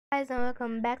Guys, and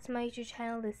welcome back to my YouTube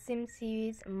channel, The Sims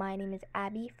series. My name is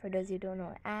Abby. For those who don't know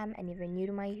who I am and if you're new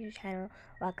to my YouTube channel,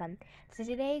 welcome. So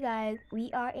today, guys,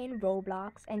 we are in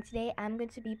Roblox, and today I'm going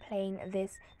to be playing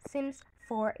this Sims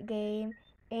 4 game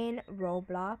in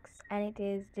Roblox, and it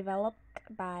is developed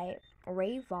by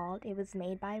Vault. It was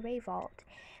made by Vault.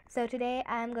 So today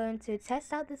I'm going to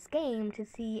test out this game to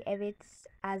see if it's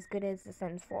as good as The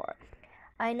Sims 4.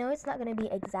 I know it's not going to be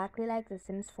exactly like The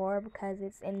Sims 4 because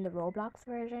it's in the Roblox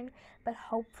version, but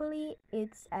hopefully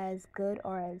it's as good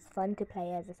or as fun to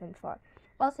play as The Sims 4.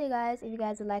 Also, guys, if you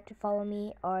guys would like to follow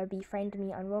me or befriend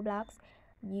me on Roblox,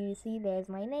 you see there's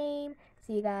my name,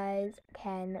 so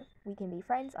we can be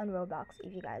friends on Roblox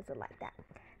if you guys would like that.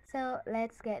 So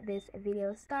let's get this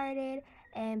video started,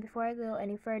 and before I go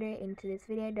any further into this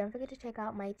video, don't forget to check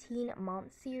out my Teen Mom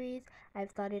series. I've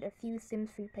started a few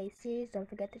Sims free play series, don't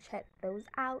forget to check those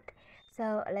out.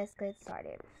 So let's get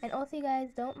started. And also, you guys,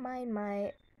 don't mind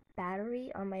my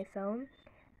battery on my phone.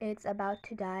 It's about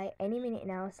to die any minute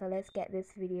now, so let's get this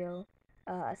video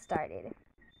started.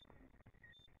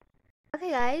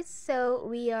 Okay guys, so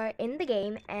we are in the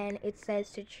game and it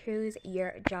says to choose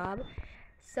your job.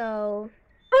 So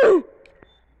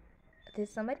did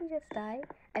somebody just die?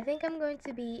 I think I'm going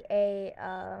to be a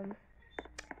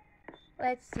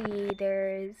let's see,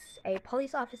 there's a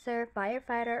police officer,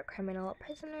 firefighter, criminal,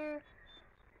 prisoner.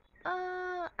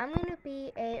 I'm gonna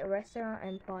be a restaurant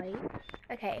employee.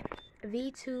 Okay,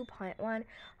 V2.1.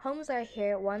 Homes are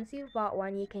here. Once you've bought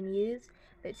one, you can use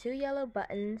the two yellow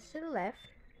buttons to the left,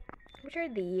 which are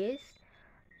these,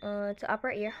 to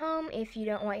operate your home. If you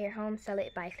don't want your home, sell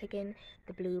it by clicking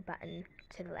the blue button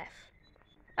to the left.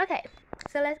 Okay,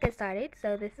 so let's get started.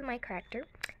 So this is my character.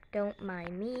 Don't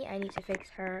mind me. I need to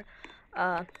fix her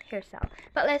hairstyle.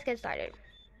 But let's get started.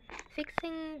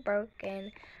 Fixing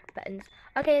broken buttons.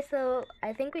 Okay, so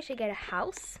I think we should get a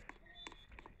house.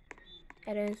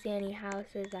 I don't see any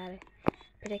houses that I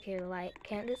particularly like.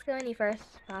 Can't this go any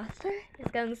faster?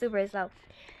 It's going super slow.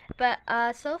 But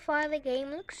so far the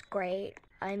game looks great.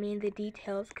 I mean, the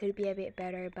details could be a bit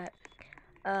better, but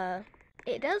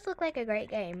it does look like a great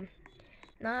game.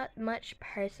 Not much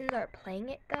persons are playing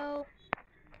it though.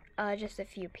 Just a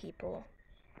few people.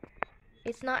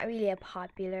 It's not really a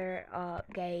popular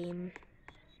game.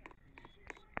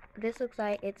 This looks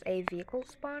like it's a vehicle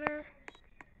spawner.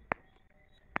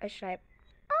 Or should I?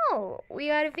 Oh, we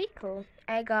got a vehicle.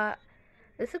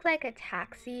 This looks like a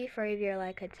taxi for if you're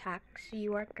like a taxi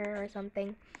worker or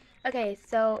something. Okay,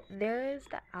 so there's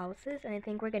the houses, and I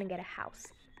think we're gonna get a house.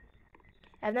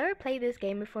 I've never played this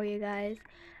game before, you guys.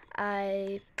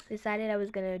 I decided I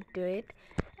was gonna do it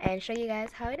and show you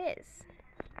guys how it is.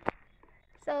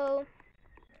 So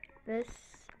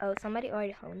somebody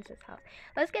already owns this house.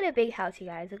 Let's get a big house, you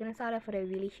guys. We're gonna start off with a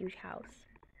really huge house.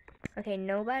 Okay,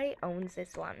 nobody owns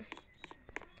this one.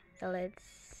 So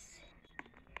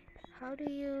how do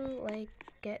you like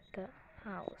get the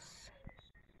house?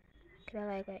 Can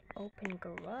I like open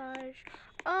garage?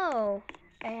 Oh,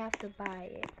 I have to buy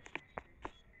it.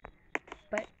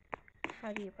 But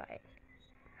how do you buy it?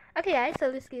 Okay guys, so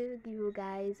let's give you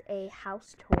guys a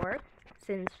house tour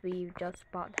since we just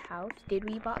bought the house. Did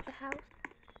we bought the house?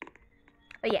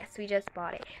 Oh yes, we just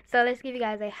bought it. So let's give you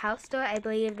guys a house tour. I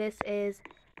believe this is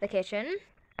the kitchen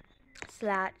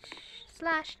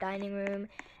slash dining room,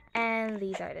 and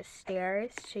these are the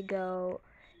stairs to go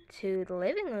to the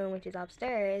living room, which is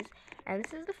upstairs, and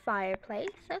this is the fireplace.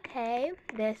 Okay,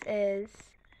 this is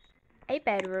a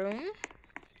bedroom,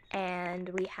 and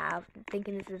we have,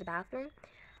 thinking this is a bathroom.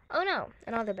 Oh no,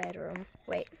 another bedroom.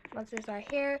 Wait, what's this right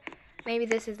here? Maybe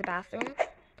this is the bathroom.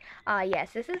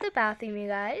 Yes, this is the bathroom, you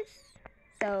guys.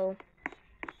 So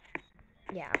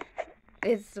yeah,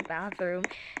 it's the bathroom.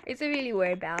 It's a really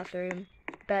weird bathroom,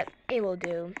 but it will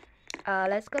do.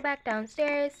 Let's go back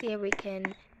downstairs, see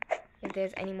if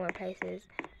there's any more places.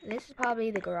 This is probably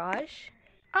the garage.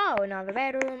 Oh, another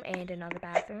bedroom and another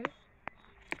bathroom.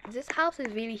 This house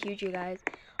is really huge, you guys.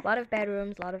 A lot of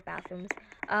bedrooms, a lot of bathrooms.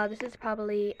 This is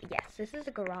probably, yes, this is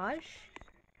the garage.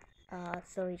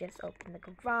 So we just open the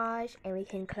garage and we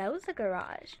can close the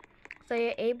garage. So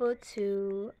you're able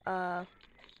to,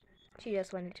 she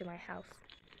just went into my house.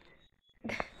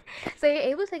 So you're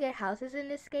able to get houses in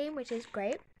this game, which is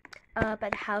great.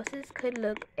 But houses could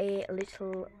look a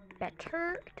little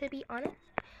better, to be honest.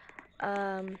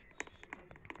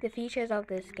 The features of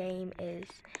this game is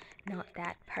not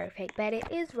that perfect, but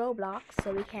it is Roblox,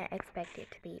 so we can't expect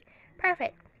it to be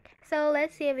perfect. So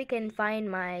let's see if we can find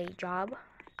my job.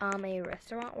 I'm a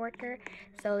restaurant worker,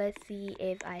 so let's see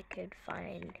if I could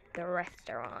find the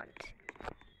restaurant.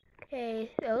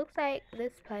 Okay, so it looks like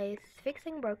this place,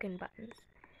 fixing broken buttons.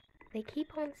 They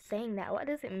keep on saying that. What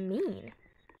does it mean?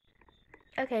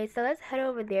 Okay, so let's head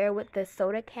over there with the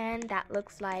soda can. That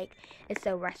looks like it's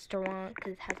a restaurant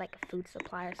because it has like a food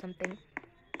supply or something.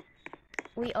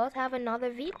 We also have another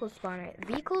vehicle spawner.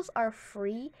 Vehicles are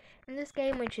free in this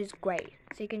game, which is great.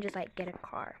 So you can just like get a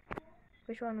car.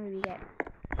 Which one will we get?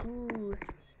 Ooh,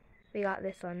 we got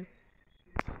this one.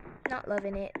 Not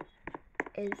loving it.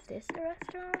 Is this the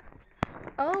restaurant?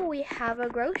 Oh, we have a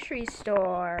grocery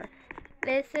store.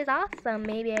 This is awesome.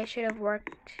 Maybe I should have worked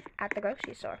at the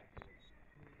grocery store.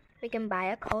 We can buy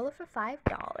a cola for $5.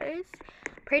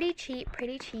 Pretty cheap,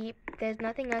 pretty cheap. There's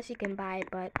nothing else you can buy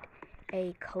but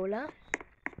a cola.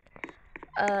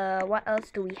 What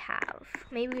else do we have?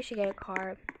 Maybe we should get a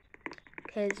car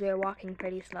because we're walking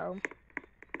pretty slow.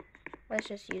 Let's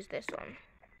just use this one.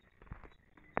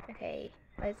 Okay,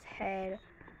 let's head.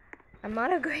 I'm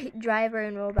not a great driver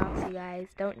in Roblox, you guys.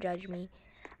 Don't judge me.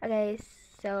 Okay,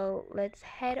 so let's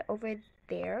head over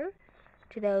there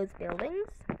to those buildings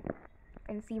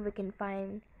and see if we can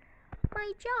find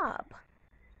my job.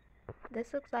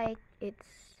 This looks like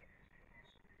it's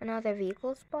another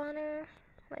vehicle spawner.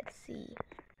 Let's see.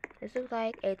 This looks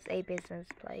like it's a business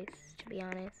place, to be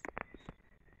honest.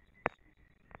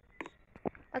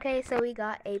 Okay, so we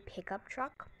got a pickup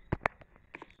truck.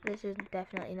 This is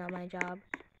definitely not my job.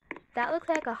 That looks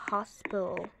like a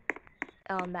hospital.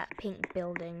 That pink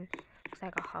building looks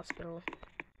like a hospital.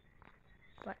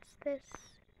 What's this?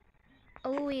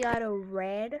 Oh, we got a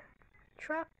red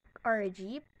truck or a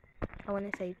Jeep. I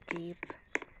want to say Jeep.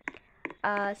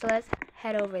 So let's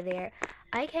head over there.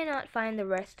 I cannot find the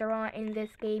restaurant in this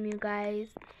game, you guys.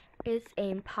 It's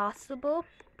impossible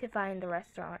to find the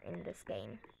restaurant in this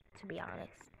game, to be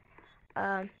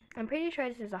honest. I'm pretty sure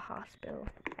this is a hospital.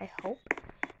 I hope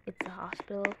it's a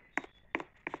hospital.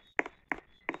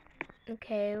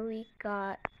 Okay, we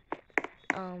got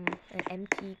an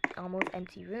empty, almost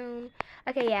empty room.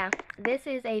 Okay, yeah, this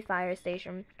is a fire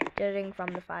station, judging from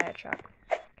the fire truck.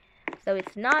 So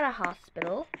it's not a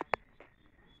hospital.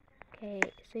 Okay,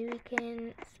 so we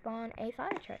can spawn a fire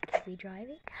truck. Are we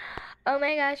driving? Oh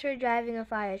my gosh, we're driving a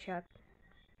fire truck.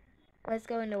 Let's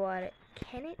go in the water.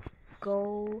 Can it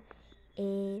go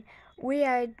in? We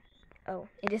are... Oh,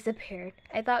 it disappeared.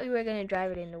 I thought we were going to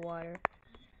drive it in the water.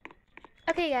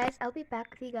 Okay guys, I'll be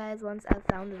back with you guys once I've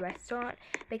found the restaurant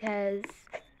because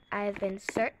I've been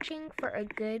searching for a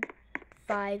good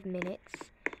 5 minutes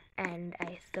and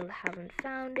I still haven't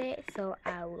found it, so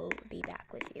I will be back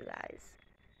with you guys.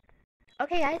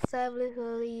 Okay guys, so I've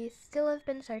literally still have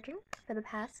been searching for the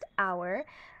past hour.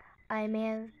 I may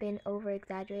have been over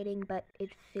exaggerating, but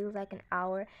it feels like an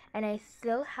hour and I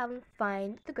still haven't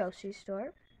found the grocery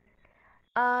store.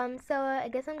 So I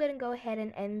guess I'm gonna go ahead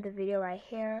and end the video right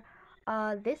here.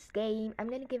 This game, I'm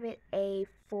gonna give it a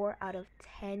 4 out of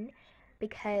 10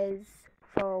 because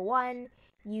for one,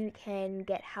 you can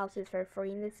get houses for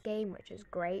free in this game, which is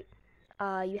great.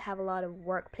 You have a lot of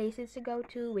workplaces to go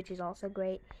to, which is also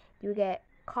great. You get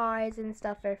cars and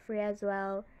stuff for free as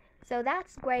well. So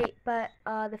that's great, but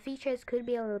the features could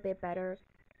be a little bit better.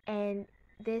 And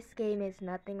this game is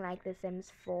nothing like The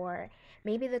Sims 4.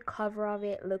 Maybe the cover of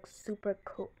it looks super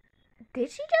cool.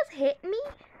 Did she just hit me?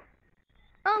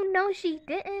 Oh no, she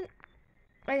didn't.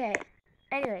 Okay,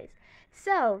 anyways,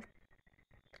 so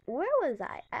where was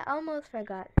I? I almost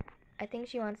forgot. I think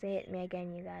she wants to hit me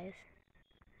again, you guys.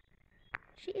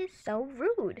 She is so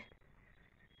rude.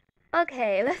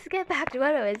 Okay, let's get back to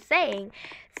what I was saying.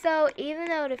 So even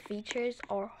though the features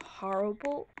are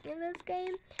horrible in this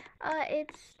game,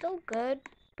 it's still good,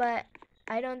 but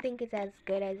I don't think it's as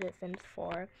good as The Sims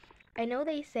 4. I know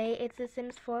they say it's The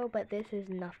Sims 4, but this is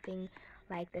nothing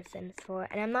like The Sims 4.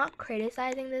 And I'm not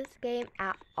criticizing this game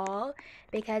at all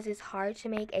because it's hard to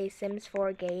make a Sims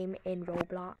 4 game in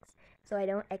Roblox. So I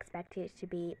don't expect it to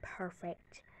be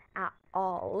perfect at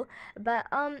all. But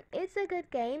it's a good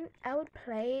game. I would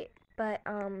play, but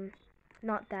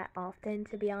not that often,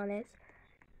 to be honest.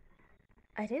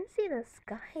 I didn't see the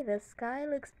sky. The sky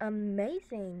looks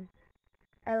amazing.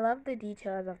 I love the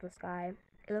details of the sky.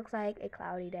 It looks like a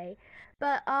cloudy day.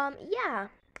 But yeah,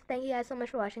 thank you guys so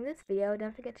much for watching this video.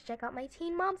 Don't forget to check out my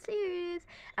Teen Mom series.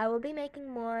 I will be making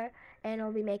more, and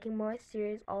I'll be making more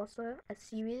series also. A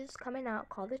series coming out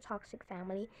called The Toxic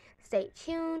Family. Stay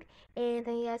tuned, and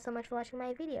thank you guys so much for watching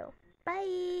my video.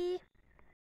 Bye!